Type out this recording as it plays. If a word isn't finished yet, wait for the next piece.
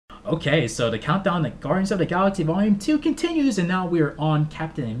Okay, so the countdown to Guardians of the Galaxy Volume 2 continues, and now we're on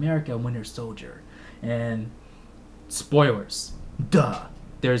Captain America Winter Soldier. And spoilers. Duh.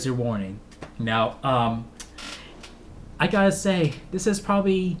 There's your warning. Now, I gotta say, this is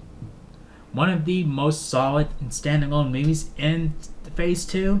probably one of the most solid and standalone movies in Phase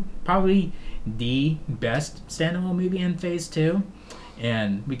 2. Probably the best standalone movie in Phase 2.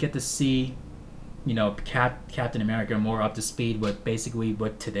 And we get to see, Captain America more up to speed with basically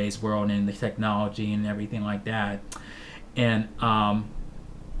with today's world and the technology and everything like that. And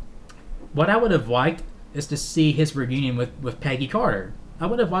what I would have liked is to see his reunion with Peggy Carter. I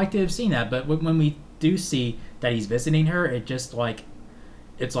would have liked to have seen that, but when we do see that he's visiting her, it just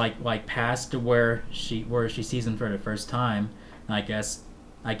it's like past to where she sees him for the first time. And I guess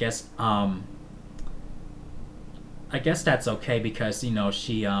I guess that's okay because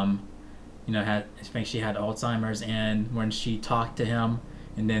she had I think she had Alzheimer's, and when she talked to him,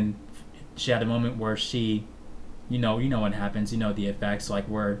 and then she had a moment where she, what happens, the effects, like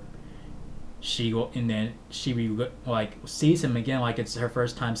where and then like sees him again, like it's her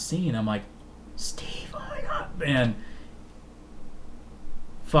first time seeing him, like Steve, oh my god, and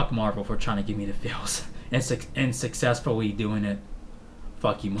fuck Marvel for trying to give me the feels and successfully doing it.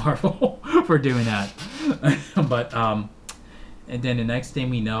 Fuck you, Marvel, for doing that. But and then the next thing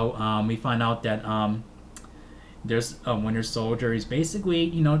we know, we find out that there's a Winter Soldier. He's basically,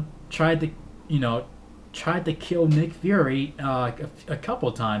 tried to, tried to kill Nick Fury a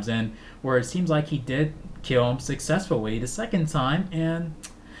couple times, and where it seems like he did kill him successfully the second time, and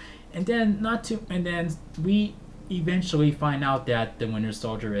then we eventually find out that the Winter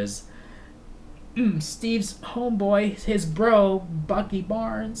Soldier is Steve's homeboy, his bro, Bucky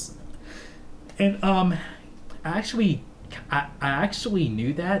Barnes. And actually I actually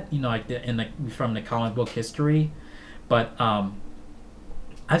knew that, like from the comic book history, but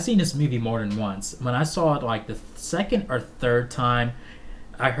I've seen this movie more than once. When I saw it like the second or third time,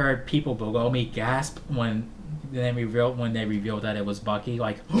 I heard people below me gasp when they revealed that it was Bucky,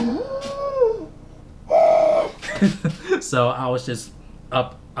 like so I was just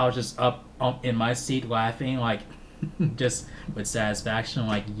up in my seat laughing, like just with satisfaction,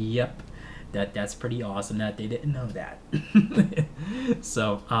 like yep, that's pretty awesome that they didn't know that.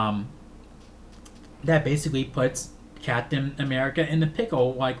 So that basically puts Captain America in the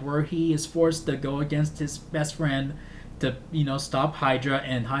pickle, like where he is forced to go against his best friend to stop Hydra,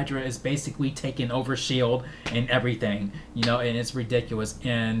 and Hydra is basically taking over Shield and everything, and it's ridiculous.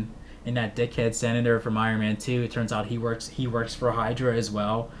 And that dickhead senator from Iron Man 2, it turns out he works for Hydra as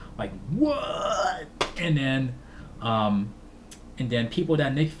well. Like what? And then people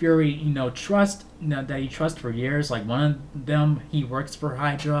that Nick Fury trust, that he trusts for years, like one of them, he works for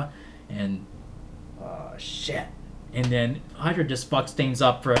Hydra, and shit. And then Hydra just fucks things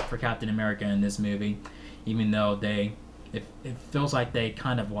up for Captain America in this movie, even though it feels like they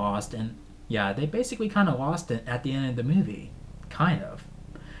kind of lost, and yeah, they basically kind of lost it at the end of the movie, kind of.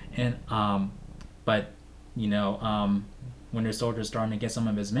 And but Winter Soldier's starting to get some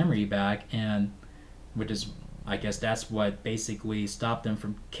of his memory back, and which is, I guess that's what basically stopped him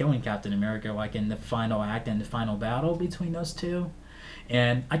from killing Captain America, like in the final act and the final battle between those two.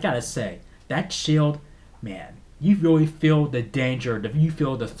 And I gotta say, that shield, man, you really feel the danger, you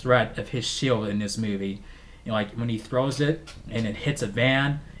feel the threat of his shield in this movie. Like when he throws it and it hits a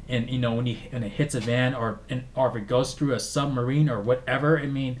van, and when it hits a van, or if it goes through a submarine or whatever, I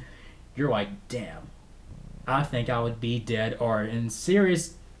mean, you're like, damn, I think I would be dead or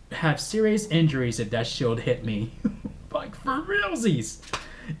have serious injuries if that shield hit me. Like for realsies.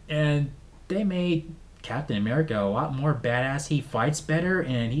 And they made Captain America a lot more badass. He fights better,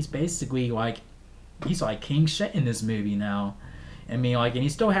 and he's basically he's like king shit in this movie now. I mean, and he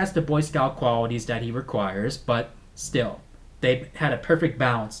still has the Boy Scout qualities that he requires, but still, they had a perfect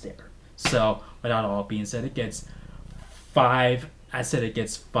balance there. So, without all being said, it gets five. I said it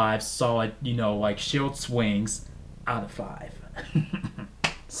gets five solid, shield swings out of five.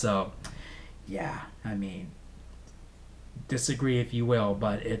 So, yeah, I mean, disagree if you will,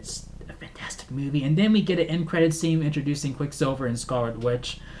 but it's a fantastic movie. And then we get an end credit scene introducing Quicksilver and Scarlet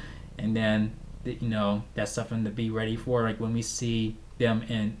Witch, and then that's something to be ready for, like when we see them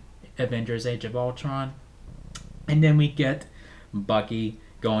in Avengers: Age of Ultron. And then we get Bucky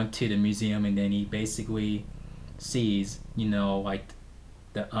going to the museum, and then he basically sees the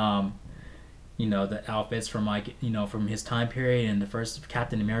the outfits from from his time period in the first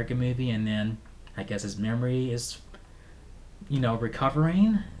Captain America movie, and then I guess his memory is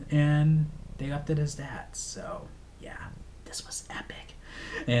recovering, and they left it as that. So yeah, this was epic.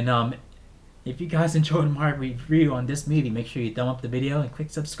 And If you guys enjoyed my review on this movie, make sure you thumb up the video and click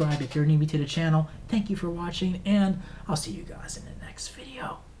subscribe if you're new to the channel. Thank you for watching, and I'll see you guys in the next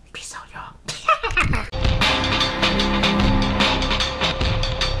video. Peace out, y'all.